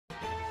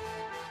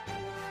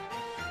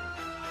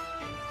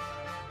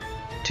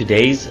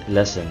Today's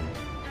lesson,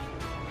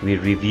 we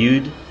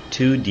reviewed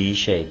 2D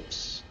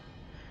shapes.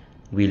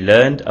 We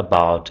learned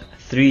about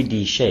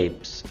 3D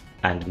shapes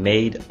and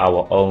made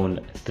our own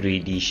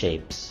 3D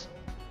shapes.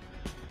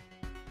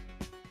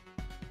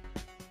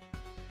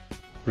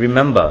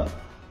 Remember,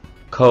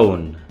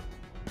 cone,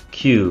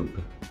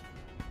 cube,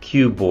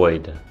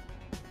 cuboid,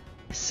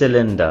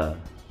 cylinder,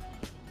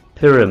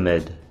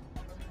 pyramid,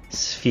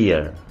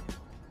 sphere.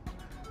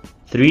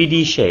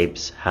 3D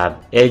shapes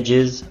have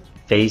edges,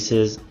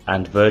 faces,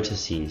 and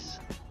vertices.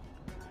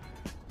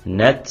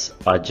 Nets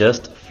are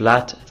just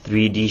flat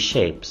 3D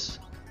shapes.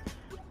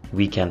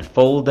 We can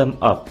fold them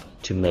up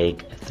to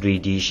make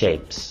 3D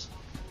shapes.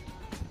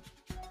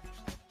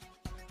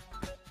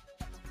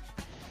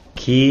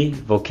 Key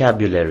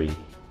vocabulary: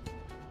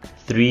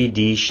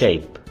 3D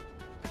shape,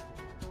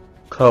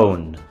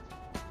 cone,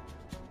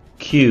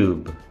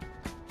 cube,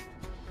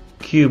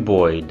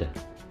 cuboid,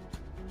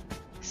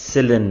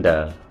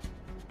 cylinder,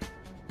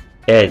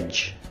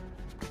 edge,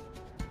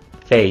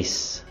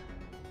 face,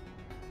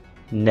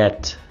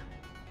 net,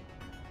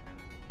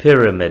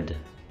 pyramid,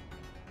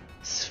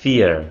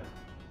 sphere,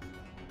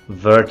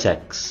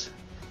 vertex.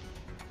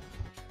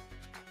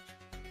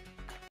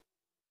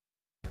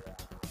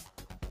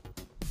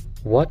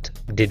 What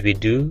did we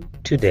do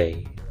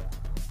today?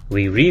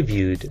 We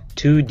reviewed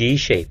 2D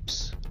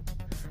shapes.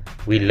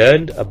 We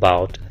learned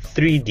about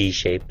 3D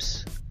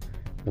shapes.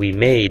 We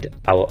made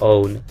our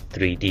own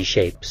 3D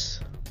shapes.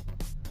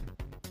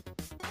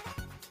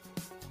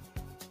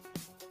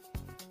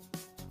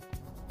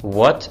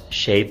 What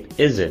shape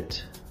is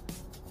it?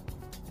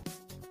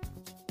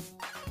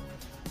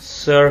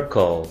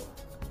 Circle,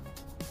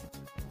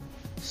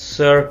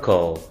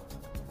 circle.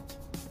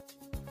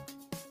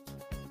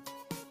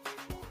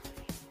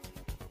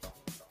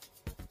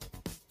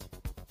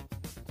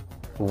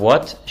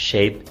 What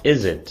shape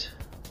is it?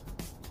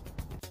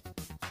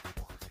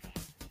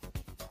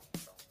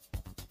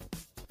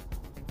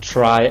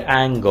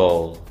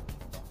 Triangle,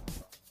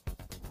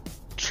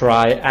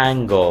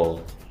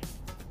 triangle.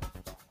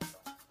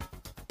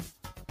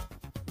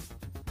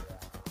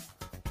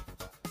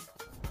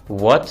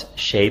 What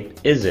shape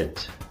is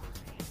it?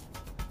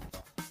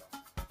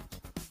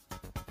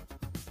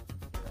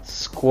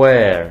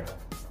 Square,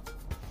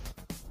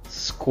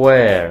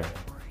 square.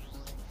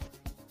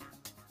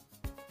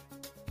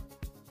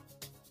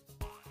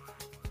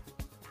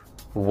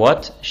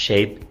 What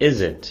shape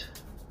is it?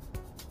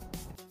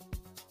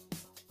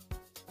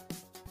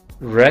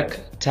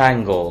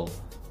 Rectangle,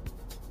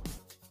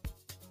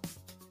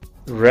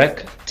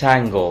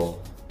 rectangle.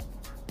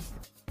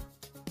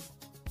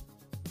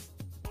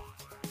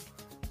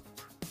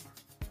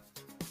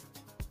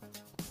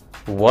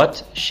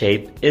 What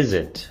shape is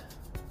it?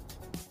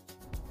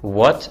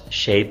 What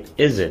shape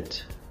is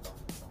it?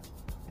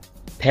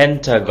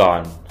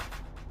 Pentagon,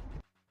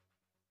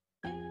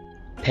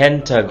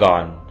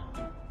 pentagon.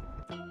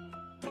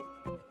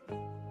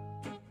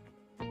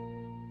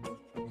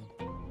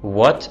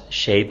 What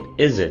shape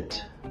is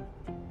it?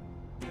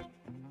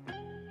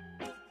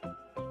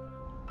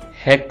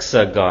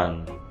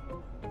 Hexagon,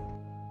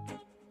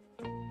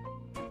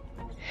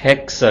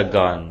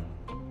 hexagon.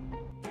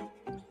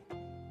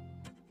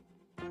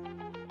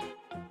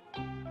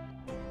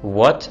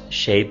 What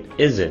shape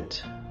is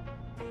it?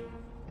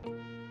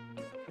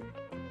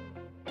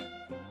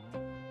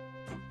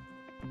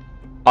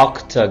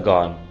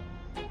 Octagon,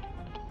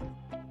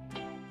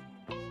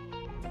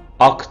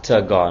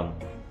 octagon.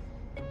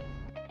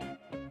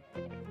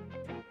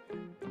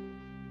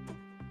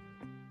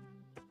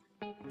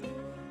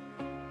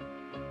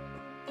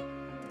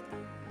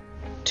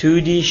 Two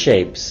D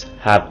shapes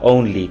have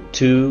only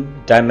 2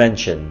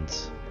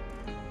 dimensions,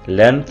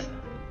 length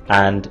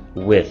and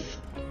width.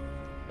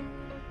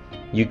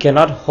 You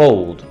cannot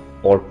hold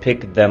or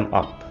pick them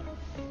up.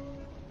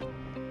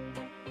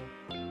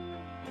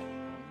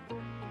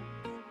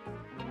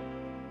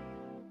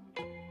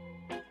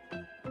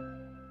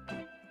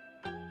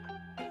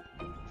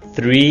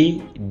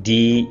 Three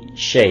D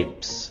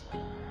shapes.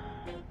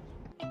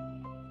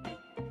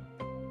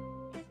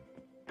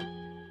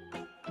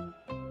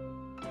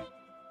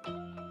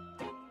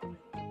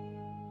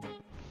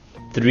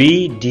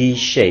 Three D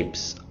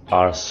shapes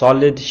are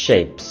solid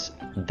shapes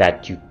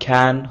that you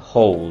can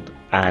hold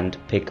and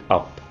pick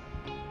up.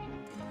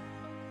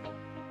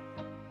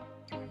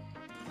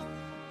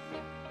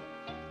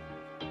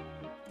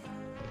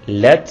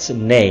 Let's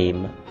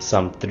name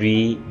some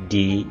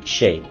 3D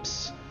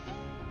shapes.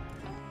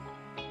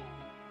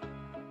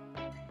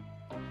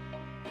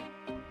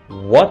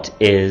 What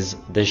is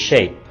the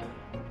shape?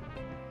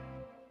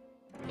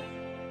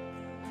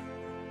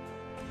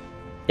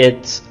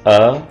 It's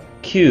a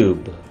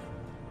cube.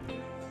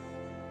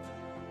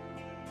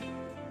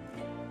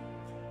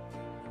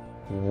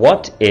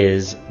 What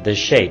is the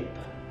shape?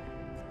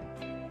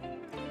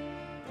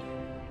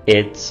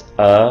 It's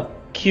a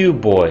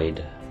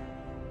cuboid.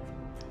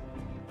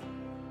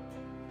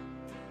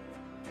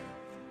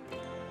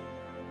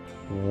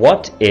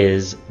 What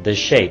is the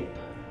shape?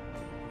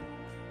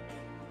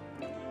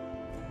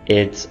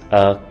 It's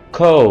a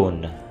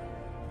cone.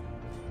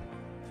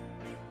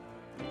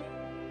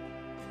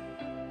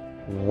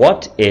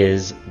 What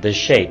is the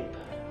shape?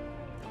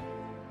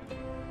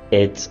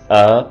 It's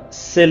a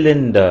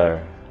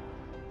cylinder.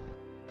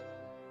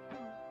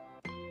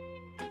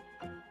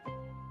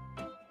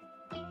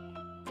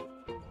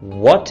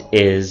 What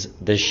is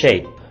the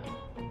shape?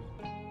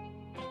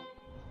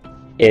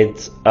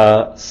 It's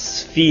a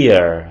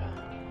sphere.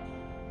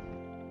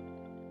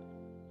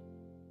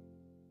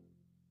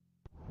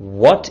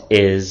 What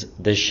is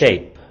the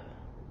shape?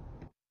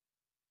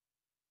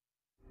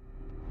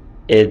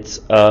 It's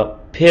a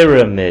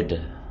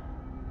pyramid.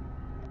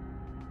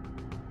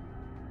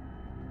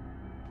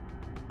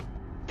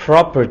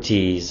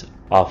 Properties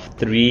of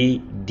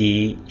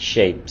 3D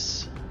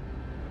shapes.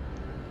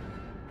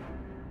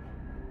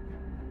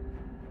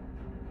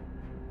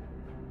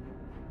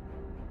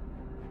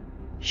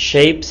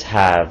 Shapes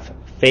have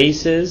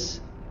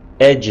faces,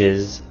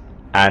 edges,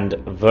 and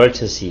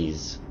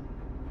vertices.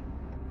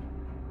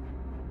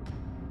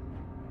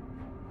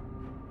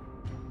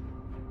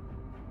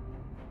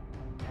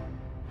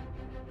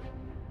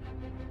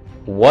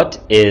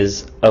 What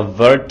is a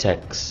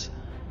vertex?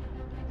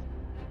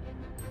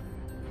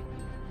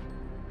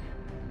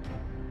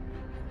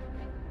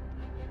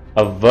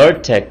 A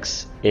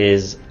vertex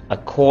is a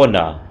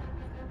corner.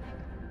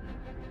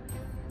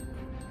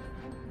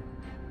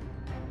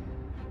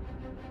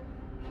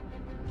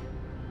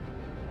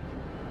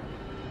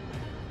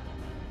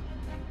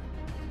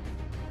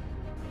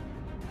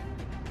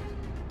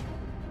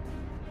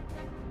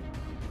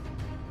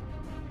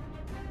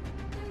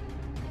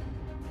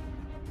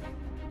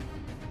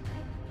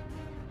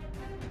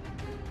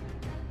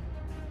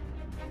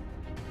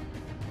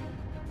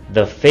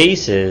 The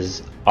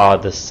faces are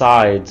the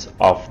sides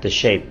of the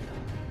shape.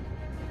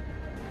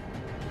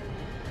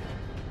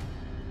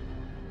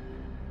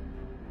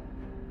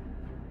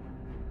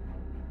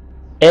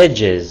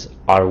 Edges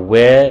are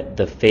where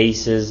the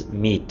faces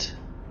meet.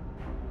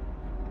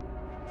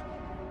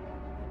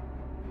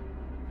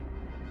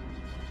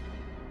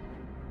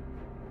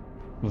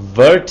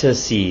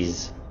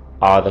 Vertices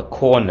are the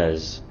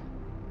corners.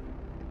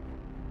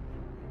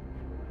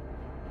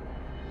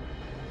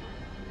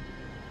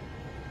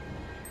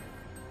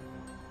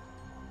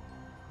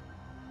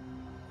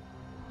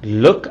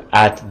 Look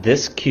at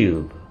this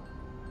cube.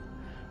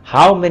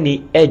 How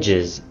many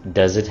edges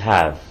does it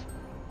have?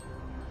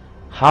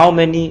 How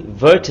many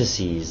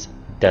vertices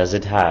does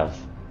it have?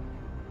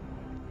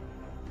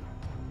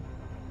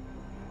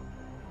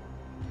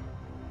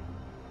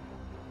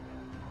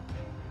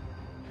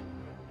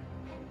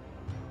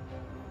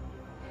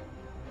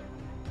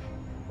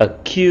 A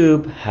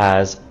cube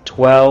has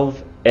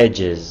 12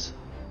 edges.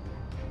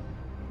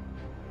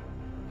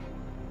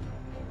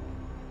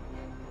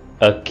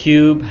 A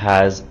cube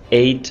has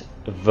 8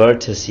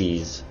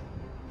 vertices.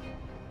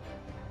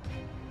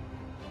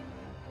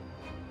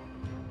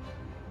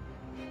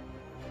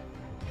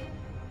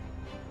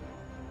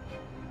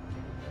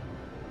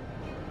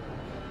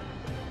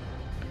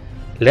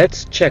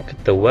 Let's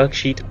check the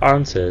worksheet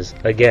answers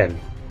again.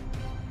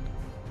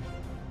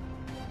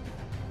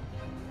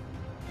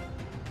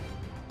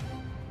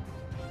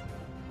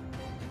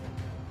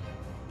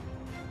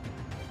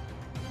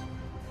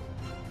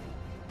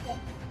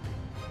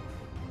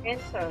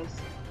 Answers: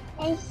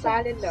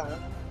 cylinder,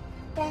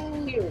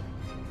 cube,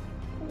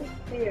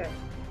 sphere,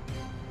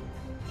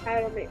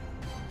 pyramid.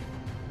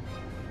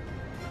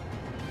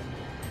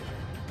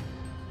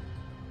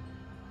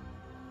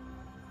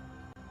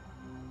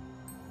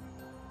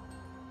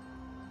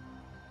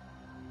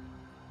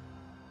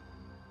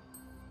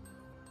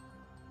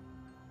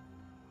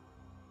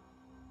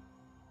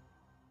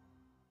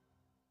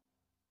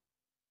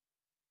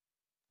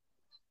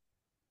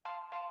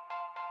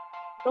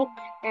 Look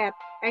at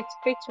X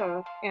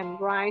picture and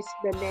write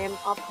the name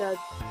of the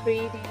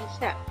 3D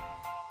shape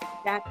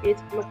that it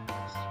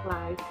looks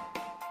like.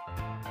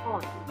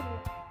 Toán,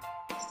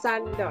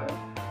 cylinder,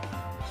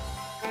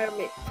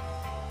 pyramid,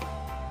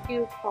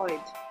 cube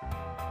point.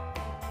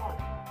 Toán,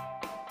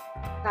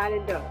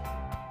 cylinder.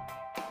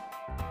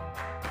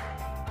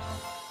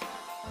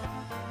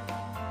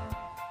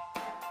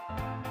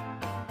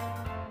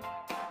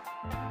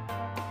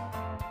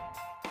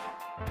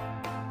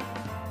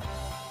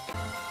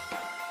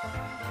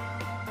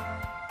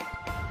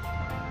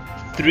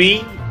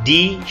 Three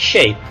D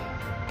shape.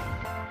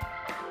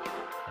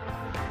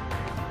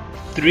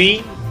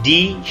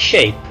 3D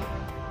shape.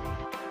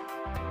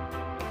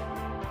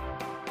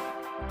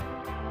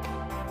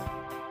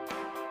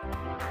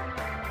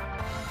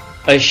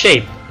 A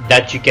shape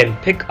that you can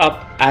pick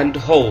up and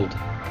hold.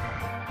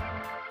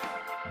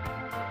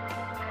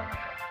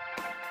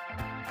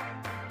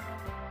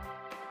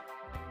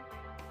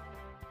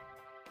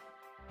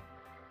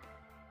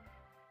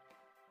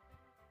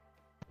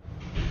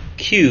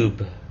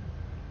 Cube.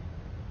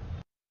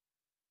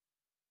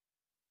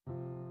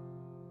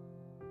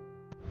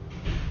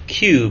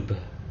 Cube.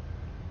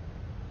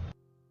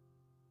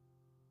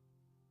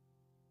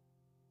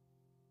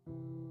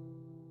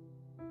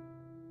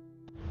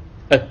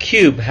 A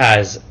cube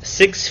has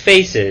 6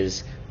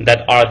 faces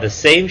that are the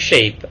same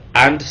shape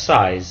and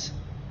size.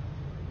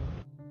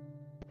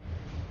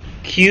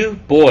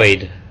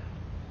 cuboid,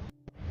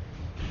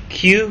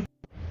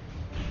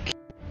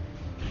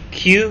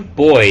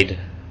 cuboid.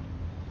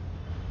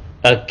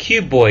 A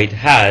cuboid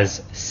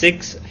has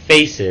 6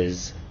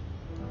 faces.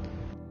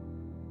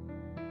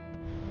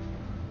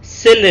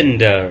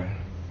 Cylinder,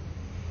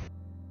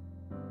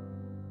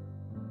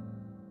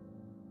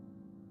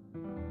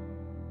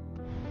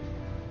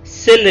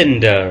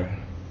 cylinder.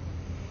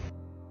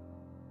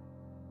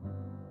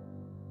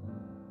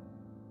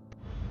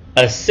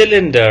 A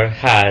cylinder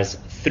has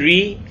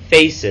 3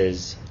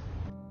 faces.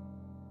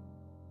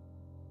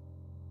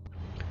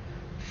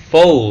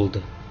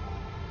 Fold,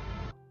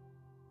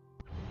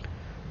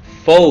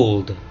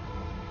 fold.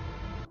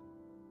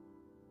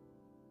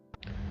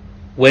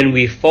 When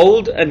we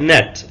fold a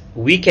net,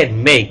 we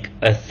can make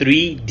a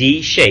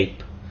 3D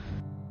shape.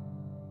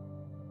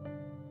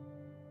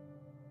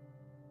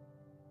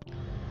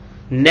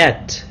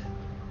 Net,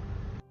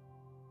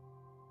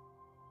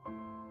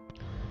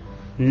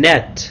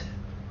 net.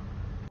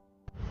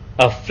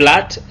 A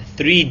flat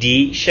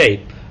 3D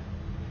shape.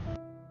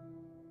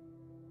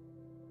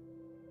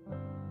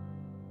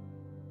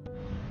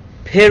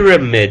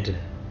 Pyramid,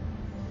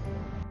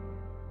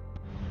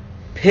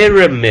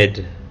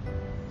 pyramid.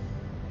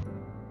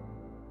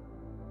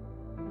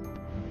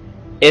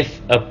 If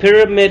a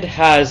pyramid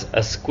has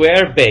a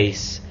square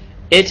base,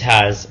 it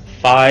has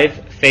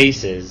 5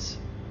 faces.